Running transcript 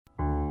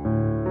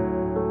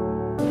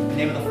In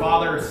the name of the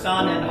Father,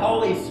 Son, and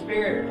Holy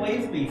Spirit,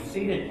 please be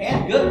seated.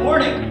 And good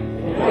morning.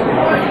 Good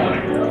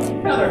morning.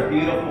 Another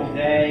beautiful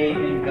day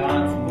in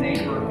God's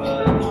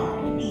neighborhood.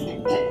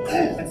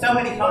 And so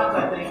many times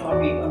I think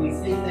when we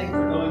see things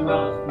are going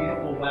well, it's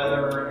beautiful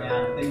weather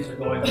and things are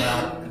going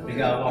well, we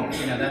go, well,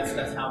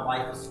 that's how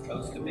life is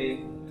supposed to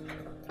be.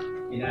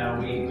 We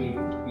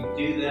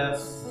do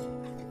this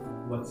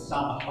with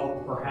some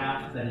hope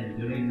perhaps that in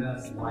doing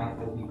this, life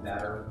will be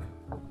better.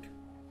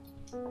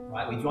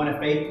 Right? We join a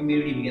faith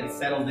community, we get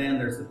settled in,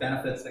 there's the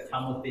benefits that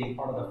come with being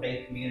part of the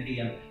faith community,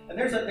 and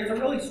there's a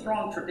really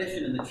strong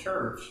tradition in the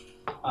church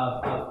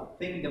of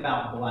thinking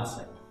about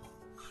blessing.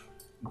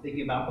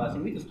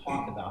 We just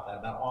talked about that,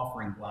 about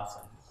offering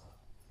blessings.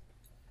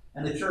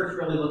 And the church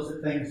really looks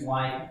at things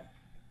like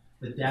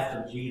the death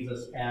of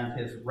Jesus and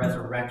his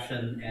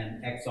resurrection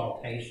and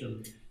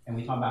exaltation, and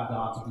we talk about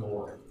God's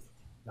glory.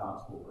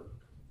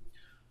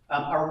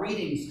 Our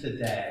readings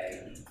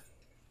today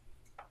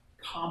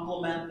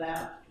complement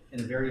that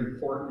in a very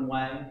important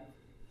way.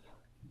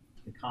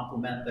 To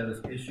complement those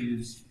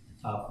issues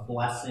of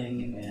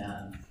blessing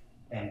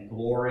and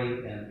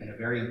glory in a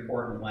very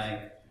important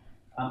way.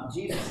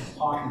 Jesus is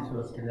talking to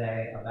us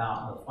today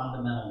about the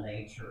fundamental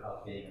nature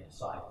of being a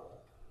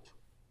disciple.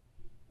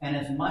 And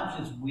as much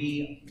as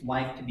we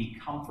like to be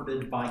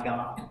comforted by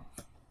God,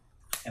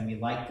 and we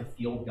like to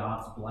feel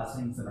God's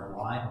blessings in our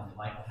life, and we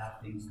like to have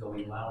things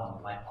going well, and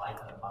we like life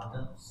in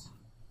abundance,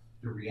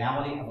 the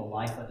reality of a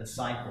life of a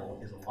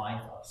disciple is a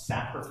life of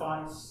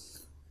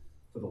sacrifice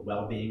for the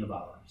well-being of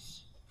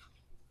others.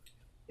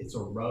 It's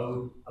a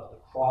road of the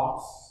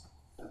cross,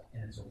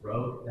 and it's a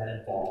road that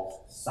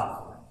involves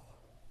suffering.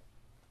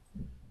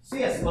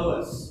 C.S.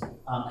 Lewis,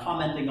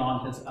 commenting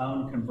on his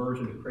own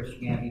conversion to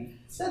Christianity,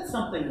 said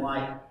something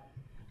like,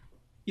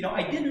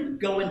 I didn't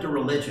go into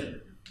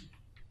religion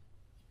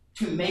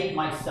to make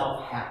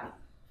myself happy.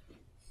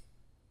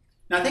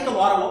 Now, I think a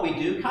lot of what we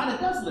do kind of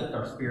does lift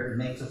our spirit and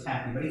makes us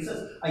happy. But he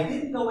says, I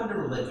didn't go into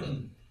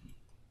religion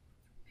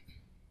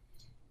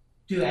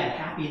to add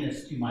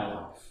happiness to my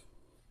life.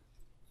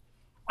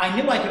 I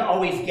knew I could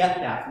always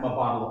get that from a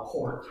bottle of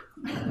port.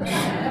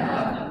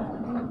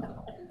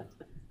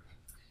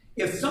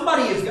 If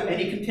somebody is, and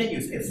he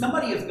continues, if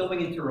somebody is going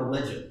into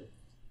religion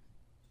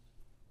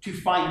to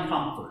find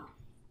comfort,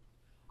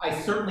 I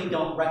certainly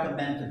don't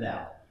recommend to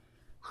them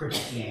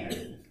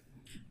Christianity.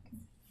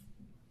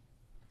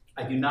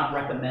 I do not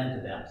recommend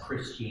to them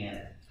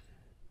Christianity.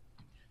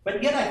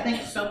 But yet I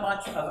think so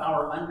much of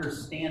our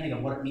understanding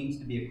of what it means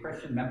to be a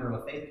Christian member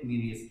of a faith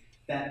community is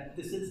that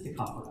this is to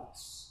comfort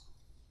us.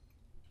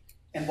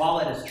 And while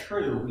that is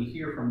true, we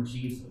hear from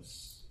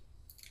Jesus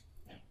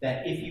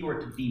that if you are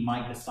to be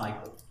my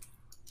disciple,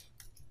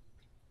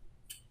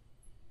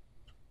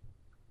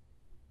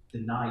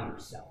 deny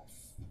yourself,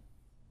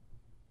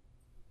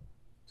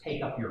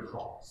 take up your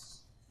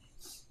cross,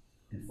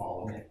 and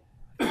follow me.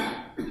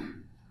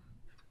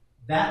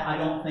 That, I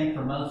don't think,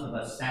 for most of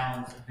us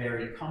sounds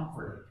very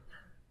comforting.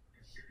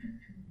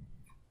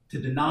 To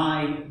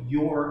deny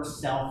your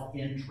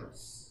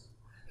self-interest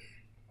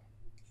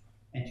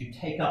and to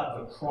take up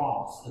the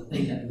cross, the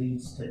thing that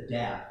leads to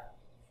death,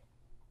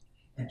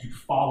 and to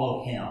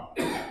follow him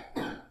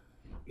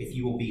if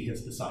you will be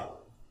his disciple.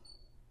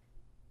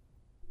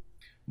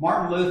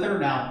 Martin Luther,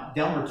 now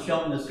Delmer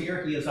Chilton is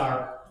here. He is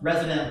our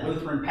resident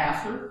Lutheran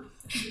pastor.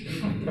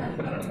 If I'm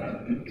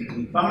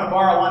going to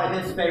borrow one of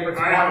his favorites.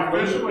 I am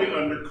officially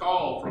under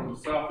call from the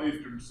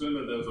Southeastern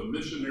Synod as a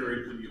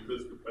missionary to the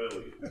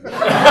Episcopalians.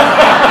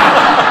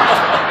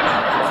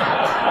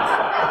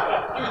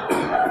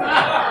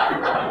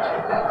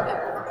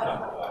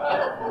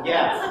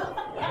 Yes.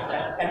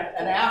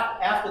 And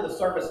after the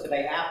service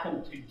today, ask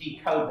him to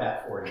decode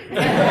that for you.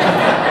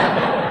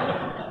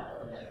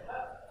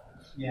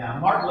 Yeah,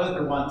 Martin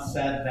Luther once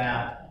said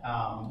that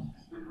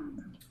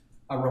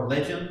a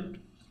religion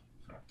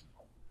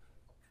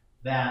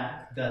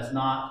that does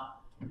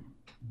not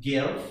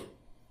give,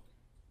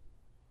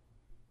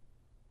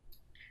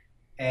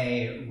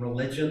 a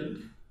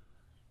religion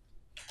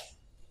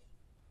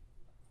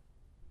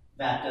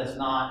that does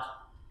not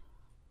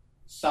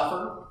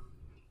suffer,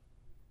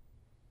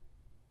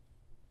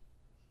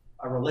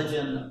 a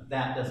religion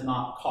that does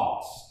not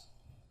cost,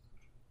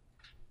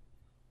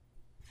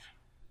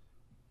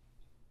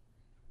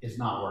 is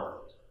not worth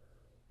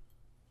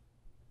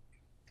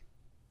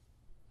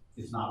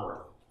it. Is not worth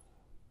it.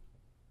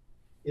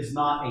 Is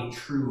not a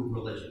true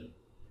religion.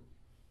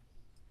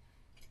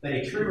 That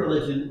a true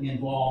religion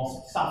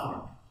involves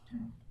suffering.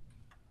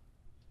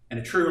 And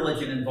a true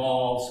religion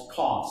involves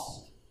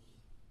cost.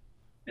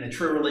 And a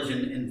true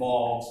religion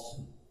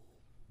involves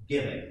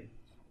giving.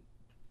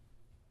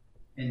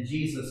 And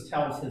Jesus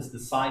tells his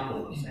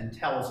disciples and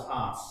tells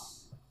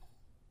us,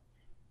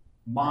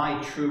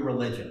 my true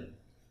religion,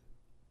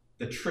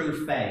 the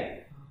true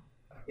faith,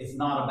 is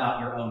not about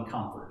your own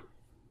comfort.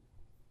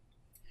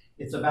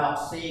 It's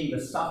about seeing the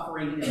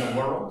suffering in the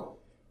world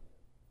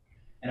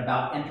and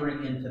about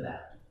entering into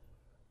that.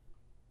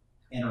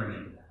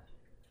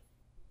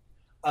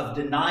 Of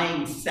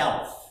denying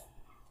self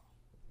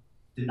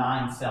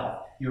denying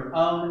self, your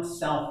own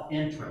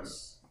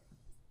self-interest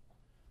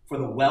for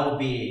the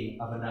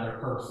well-being of another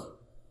person,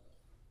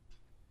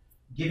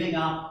 giving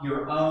up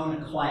your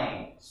own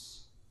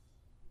claims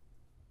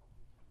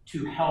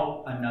to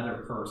help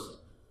another person.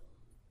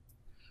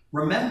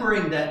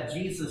 Remembering that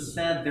Jesus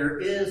said there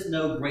is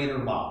no greater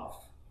love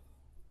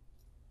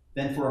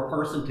than for a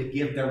person to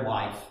give their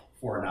life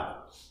for another.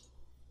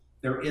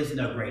 There is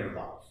no greater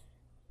love.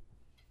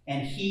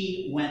 And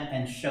he went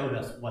and showed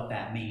us what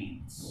that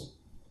means.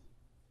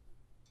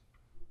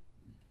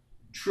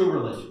 True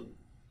religion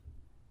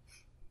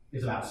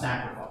is about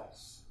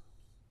sacrifice.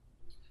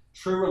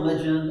 True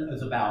religion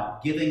is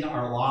about giving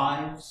our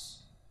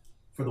lives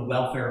for the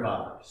welfare of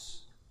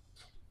others.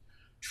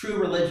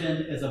 True religion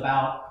is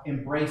about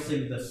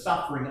embracing the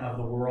suffering of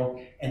the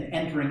world and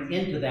entering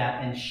into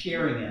that and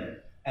sharing in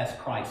it as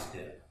Christ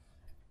did.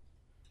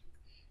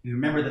 You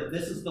remember that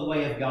this is the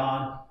way of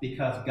God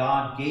because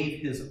God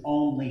gave his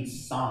only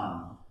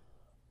Son.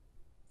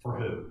 For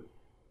who?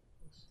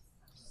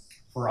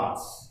 For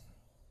us.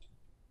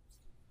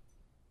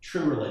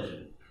 True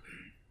religion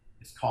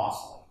is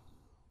costly.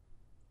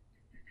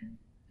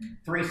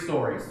 3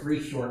 stories,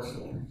 3 short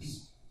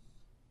stories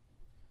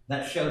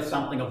that show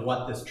something of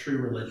what this true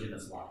religion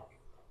is like.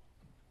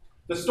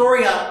 The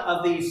story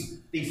of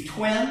these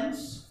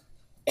twins,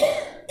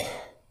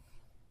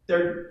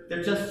 they're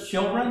just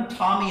children,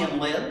 Tommy and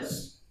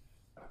Liz.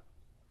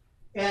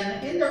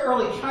 And in their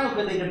early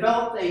childhood, they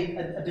developed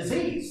a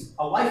disease,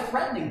 a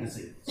life-threatening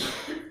disease.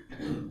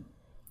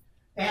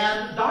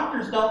 And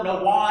doctors don't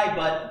know why,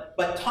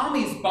 but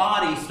Tommy's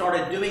body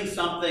started doing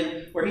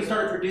something where he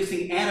started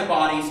producing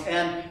antibodies,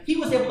 and he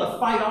was able to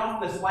fight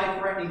off this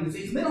life-threatening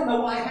disease. And they don't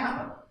know why it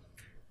happened.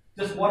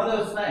 Just one of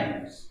those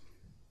things.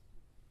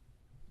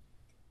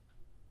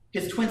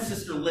 His twin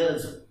sister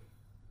Liz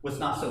was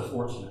not so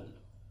fortunate.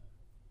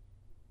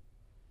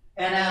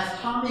 And as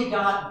Tommy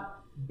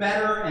got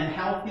better and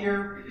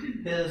healthier,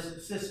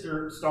 his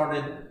sister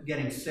started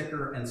getting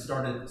sicker and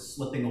started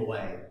slipping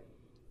away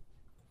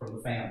from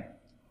the family.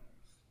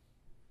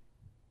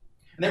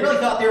 And they really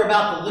thought they were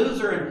about to lose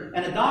her,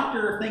 and a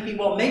doctor thinking,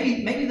 well,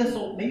 maybe this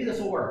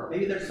will work.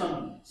 Maybe there's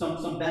some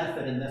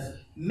benefit in this.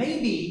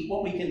 Maybe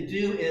what we can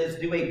do is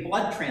do a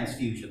blood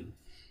transfusion.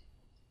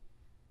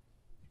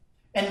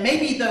 And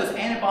maybe those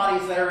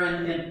antibodies that are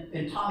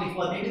in Tommy's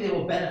blood, maybe they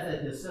will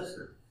benefit his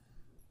sister.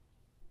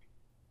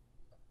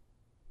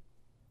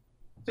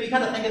 So you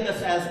kind of think of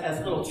this as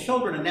little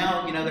children, and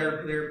now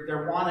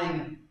they're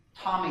wanting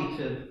Tommy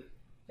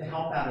to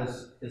help out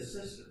his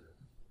sister.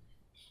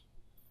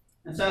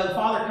 And so the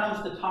father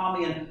comes to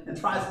Tommy and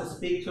tries to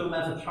speak to him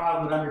as a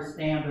child would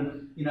understand.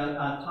 And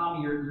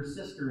Tommy, your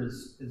sister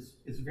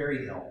is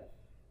very ill.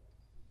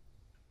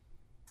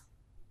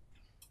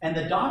 And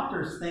the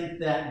doctors think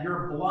that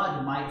your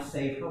blood might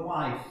save her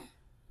life.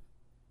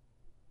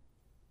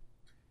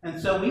 And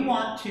so we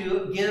want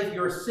to give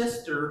your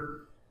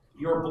sister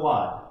your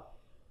blood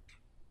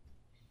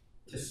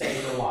to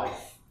save her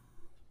life.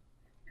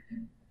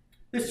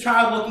 This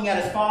child, looking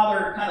at his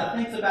father, kind of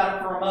thinks about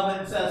it for a moment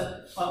and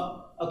says,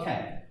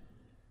 okay,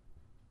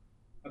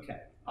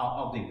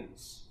 I'll do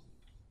this.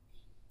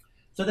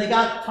 So they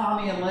got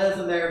Tommy and Liz,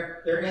 and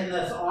they're in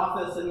this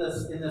office in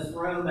this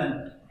room,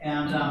 and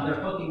they're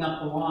hooking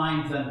up the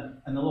lines,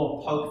 and the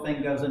little poke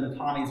thing goes into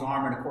Tommy's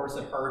arm, and of course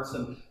it hurts,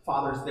 and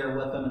father's there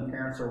with them, and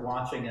parents are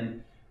watching,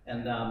 and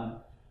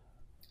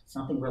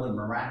something really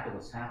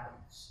miraculous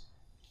happens.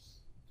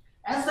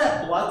 As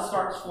that blood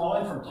starts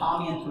flowing from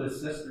Tommy into his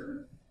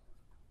sister,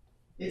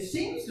 it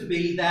seems to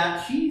be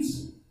that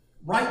she's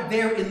right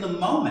there in the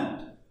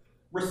moment,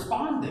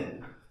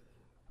 responding.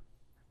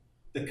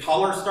 The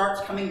color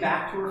starts coming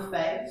back to her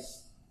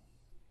face.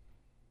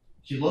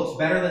 She looks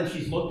better than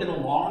she's looked in a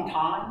long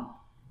time.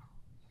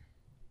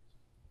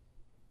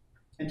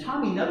 And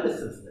Tommy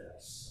notices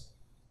this,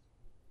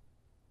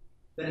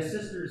 that his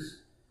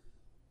sister's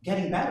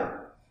getting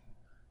better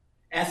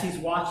as he's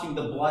watching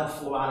the blood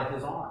flow out of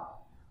his arm.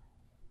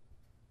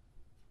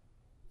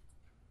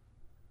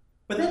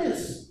 But then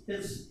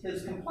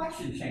his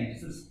complexion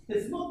changes,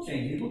 his look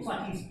changes. He looks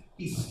like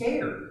he's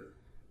scared.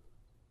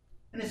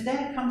 And his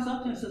dad comes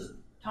up to him and says,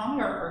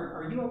 Tommy,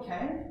 are you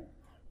okay?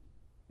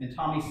 And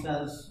Tommy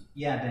says,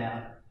 yeah,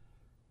 Dad,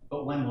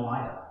 but when will I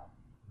die?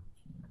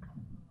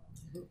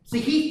 See,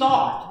 he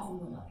thought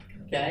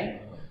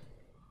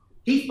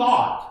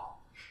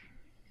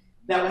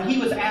that when he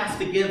was asked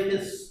to give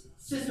his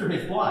sister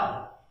his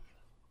blood,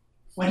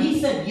 when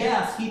he said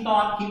yes, he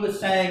thought he was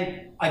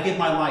saying, I give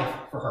my life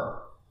for her.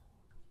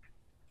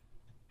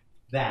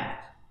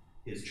 That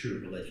is true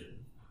religion.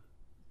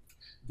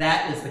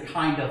 That is the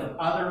kind of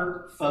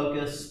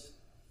other-focused,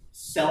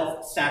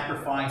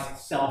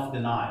 self-sacrifice,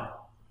 self-denial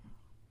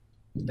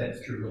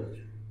that's true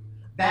religion.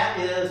 That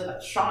is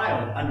a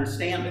child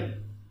understanding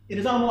in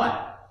his own way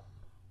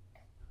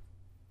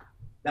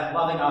that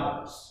loving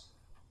others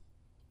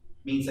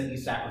means that you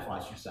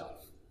sacrifice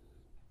yourself,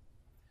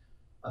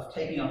 of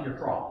taking up your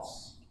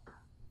cross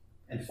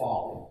and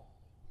following.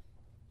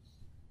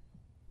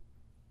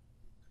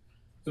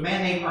 So a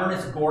man named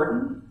Ernest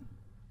Gordon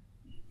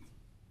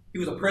He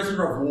was a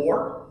prisoner of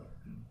war,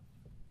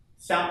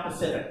 South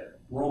Pacific,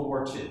 World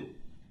War II.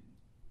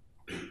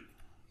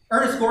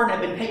 Ernest Gordon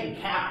had been taken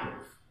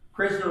captive,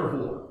 prisoner of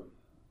war,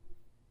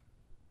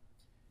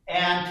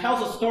 and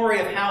tells a story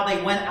of how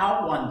they went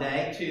out one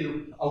day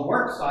to a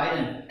work site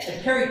and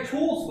carried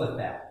tools with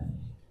them.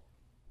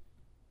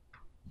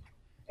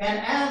 And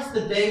as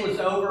the day was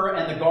over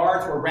and the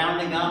guards were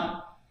rounding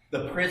up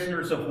the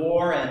prisoners of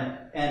war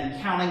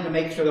and counting to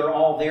make sure they're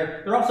all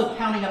there, they're also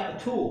counting up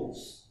the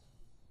tools.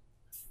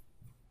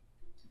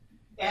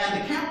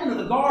 And the captain of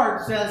the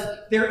guard says,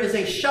 there is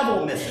a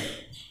shovel missing.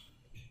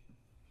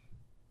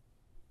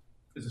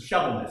 There's a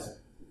shovel missing.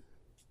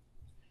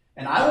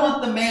 And I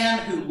want the man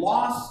who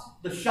lost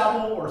the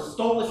shovel or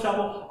stole the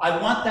shovel,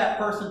 I want that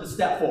person to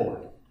step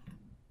forward.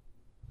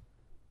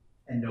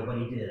 And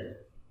nobody did.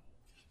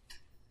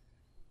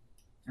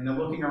 And they're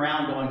looking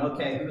around going,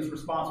 okay, who's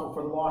responsible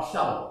for the lost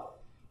shovel?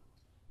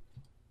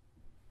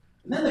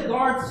 And then the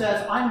guard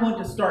says, I'm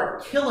going to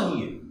start killing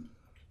you,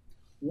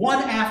 one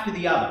after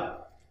the other,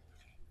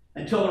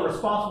 until the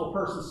responsible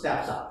person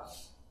steps up.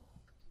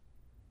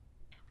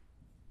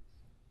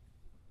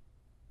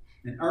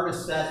 And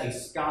Ernest said, a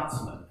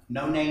Scotsman,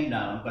 no name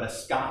known, but a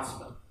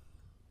Scotsman,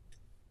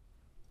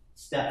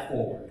 stepped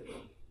forward.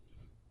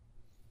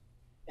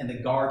 And the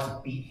guards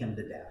beat him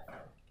to death.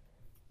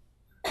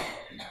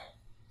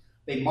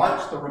 They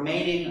marched the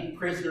remaining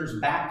prisoners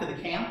back to the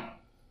camp.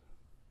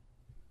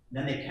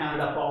 Then they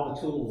counted up all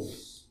the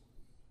tools.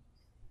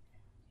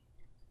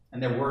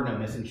 And there were no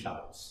missing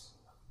shovels.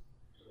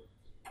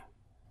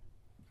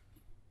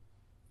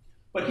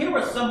 But here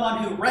was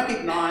someone who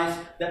recognized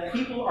that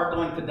people are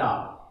going to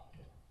die.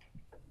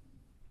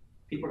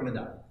 People are going to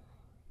die.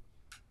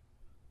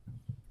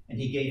 And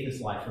he gave his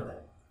life for them.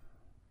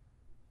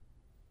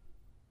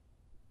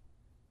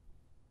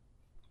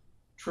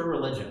 True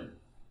religion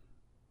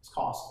is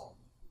costly.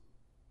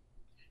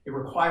 It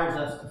requires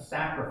us to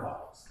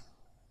sacrifice.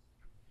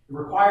 It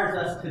requires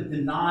us to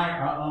deny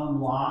our own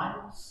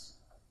lives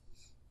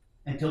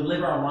and to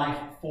live our life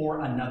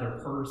for another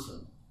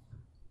person.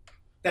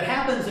 That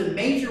happens in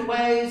major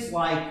ways,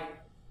 like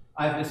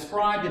I've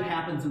described. It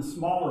happens in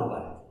smaller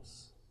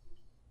ways,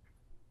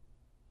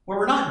 where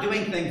we're not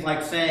doing things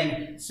like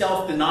saying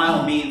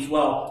self-denial means,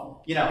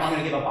 well, I'm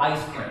going to give up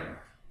ice cream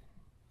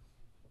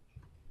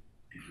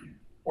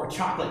or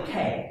chocolate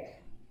cake.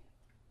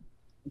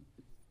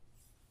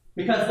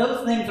 Because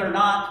those things are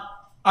not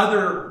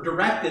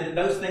other-directed.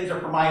 Those things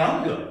are for my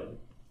own good.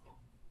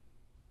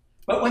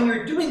 But when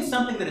you're doing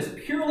something that is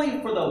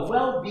purely for the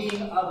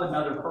well-being of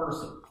another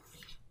person,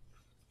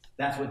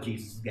 that's what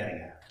Jesus is getting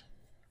at.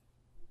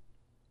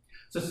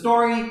 It's a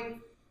story.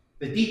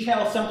 The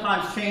details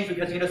sometimes change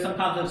because,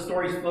 sometimes those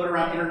stories float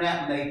around the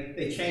internet and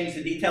they change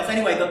the details.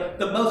 Anyway,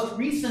 the most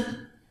recent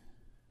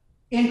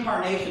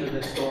incarnation of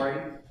this story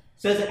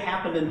says it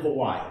happened in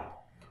Hawaii.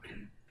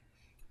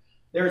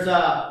 There's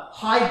a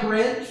high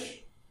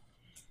bridge.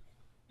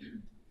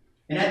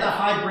 And at the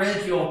high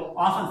bridge, you'll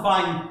often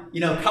find,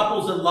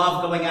 couples in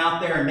love going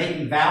out there and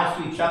making vows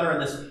to each other in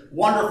this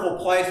wonderful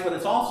place, but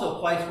it's also a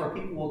place where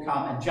people will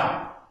come and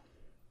jump.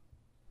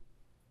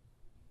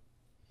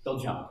 They'll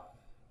jump.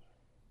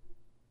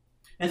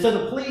 And so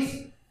the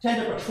police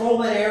tend to patrol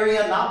that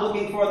area, not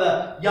looking for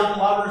the young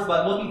lovers,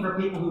 but looking for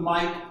people who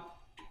might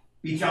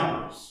be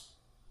jumpers.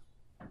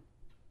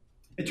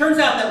 It turns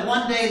out that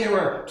one day there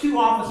were two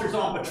officers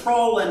on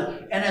patrol,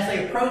 and as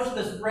they approach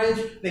this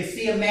bridge, they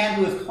see a man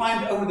who has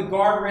climbed over the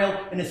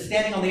guardrail and is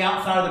standing on the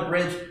outside of the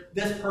bridge.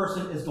 This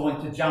person is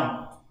going to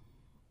jump.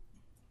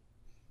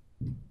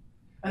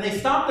 And they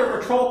stop their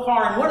patrol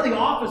car, and one of the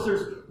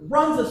officers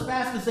runs as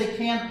fast as they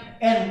can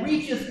and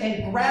reaches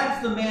and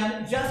grabs the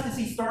man just as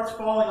he starts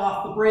falling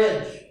off the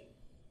bridge.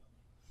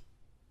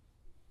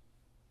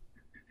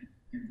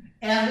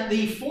 And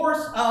the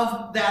force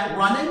of that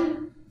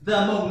running,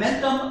 the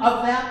momentum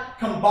of that,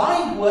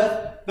 combined with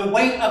the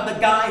weight of the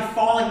guy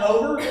falling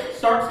over,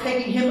 starts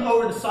taking him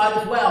over the side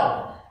as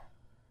well.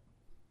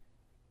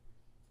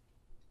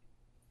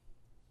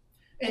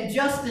 And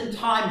just in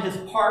time, his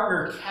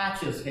partner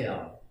catches him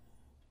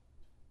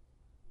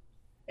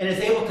and is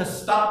able to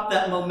stop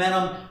that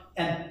momentum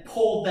and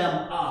pull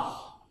them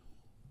up,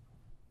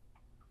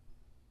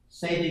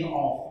 saving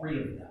all three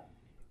of them.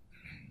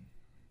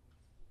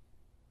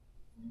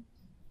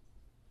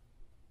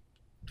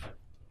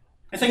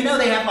 And so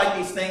they have like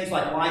these things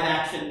like live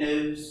action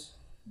news,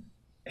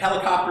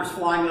 helicopters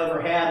flying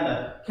overhead, and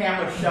the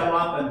cameras show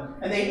up,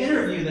 and they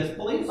interview this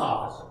police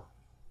officer.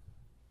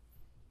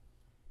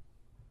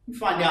 You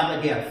find out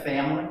that he had a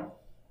family.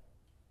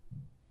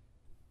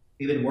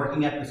 He'd been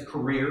working at his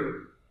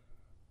career.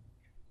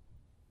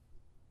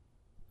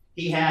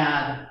 He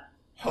had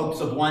hopes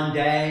of one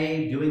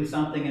day doing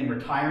something in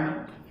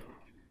retirement.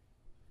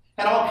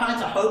 Had all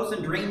kinds of hopes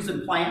and dreams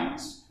and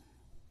plans.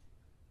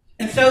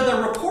 And so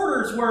the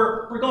reporters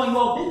were going,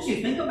 well, didn't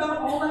you think about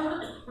all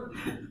that?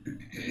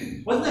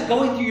 Wasn't that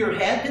going through your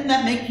head? Didn't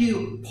that make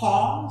you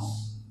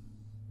pause?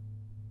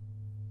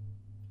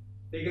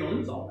 You're going to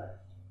lose all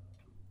that.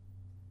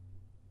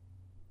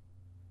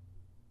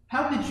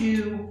 How could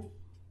you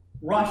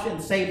rush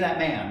and save that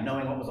man,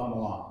 knowing what was on the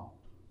line.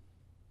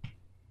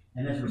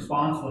 And his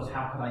response was,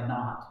 how could I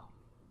not?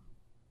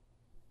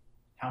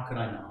 How could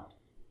I not?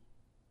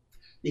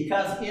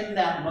 Because in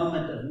that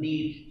moment of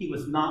need, he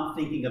was not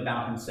thinking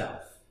about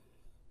himself.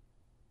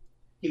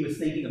 He was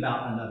thinking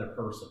about another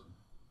person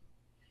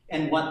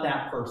and what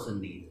that person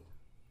needed.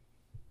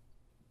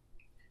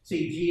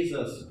 See,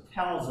 Jesus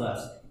tells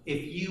us,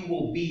 if you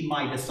will be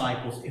my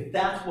disciples, if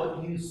that's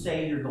what you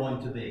say you're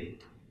going to be,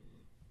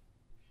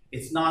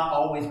 it's not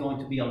always going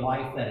to be a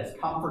life that is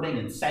comforting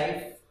and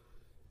safe.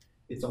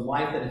 It's a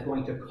life that is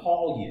going to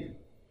call you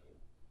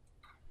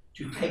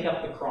to take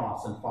up the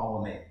cross and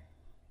follow me,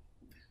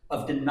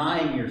 of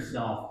denying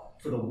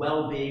yourself for the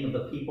well-being of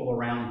the people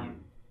around you.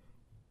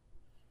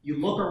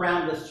 You look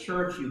around this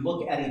church, you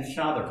look at each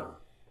other,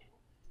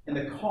 and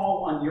the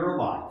call on your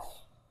life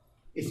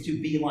is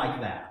to be like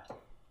that,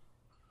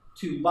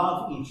 to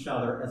love each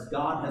other as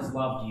God has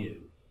loved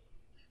you,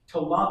 to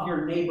love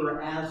your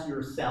neighbor as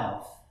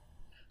yourself,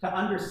 to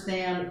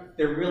understand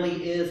there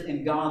really is,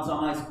 in God's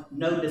eyes,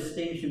 no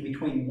distinction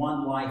between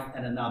one life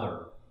and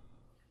another.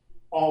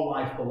 All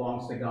life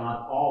belongs to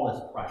God. All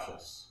is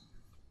precious.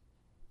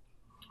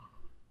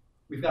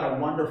 We've got a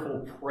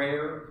wonderful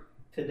prayer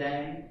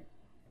today.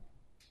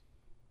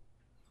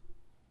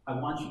 I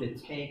want you to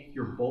take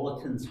your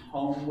bulletins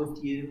home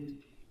with you.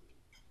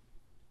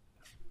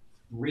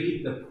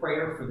 Read the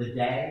prayer for the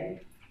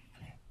day.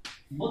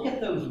 Look at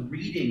those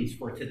readings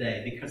for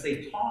today, because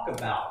they talk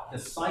about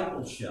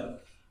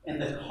discipleship and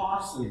the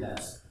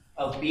costliness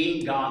of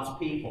being God's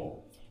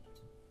people.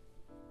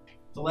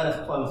 So let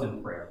us close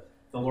in prayer.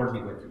 The Lord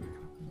be with you.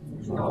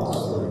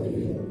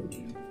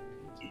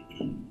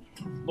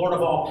 Lord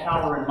of all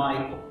power and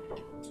might,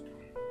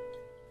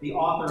 the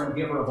author and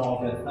giver of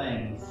all good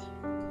things,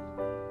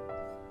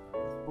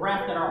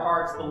 wrapped in our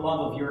hearts the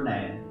love of your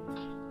name.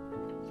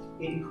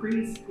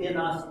 Increase in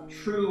us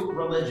true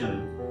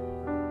religion.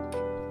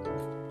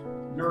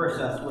 Nourish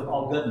us with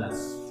all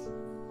goodness,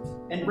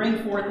 and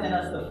bring forth in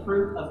us the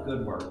fruit of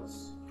good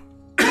works.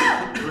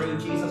 Through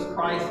Jesus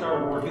Christ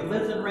our Lord, who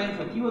lives and reigns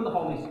with you in the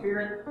Holy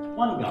Spirit,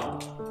 one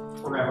God,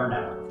 forever and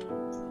ever.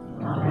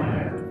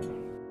 Amen.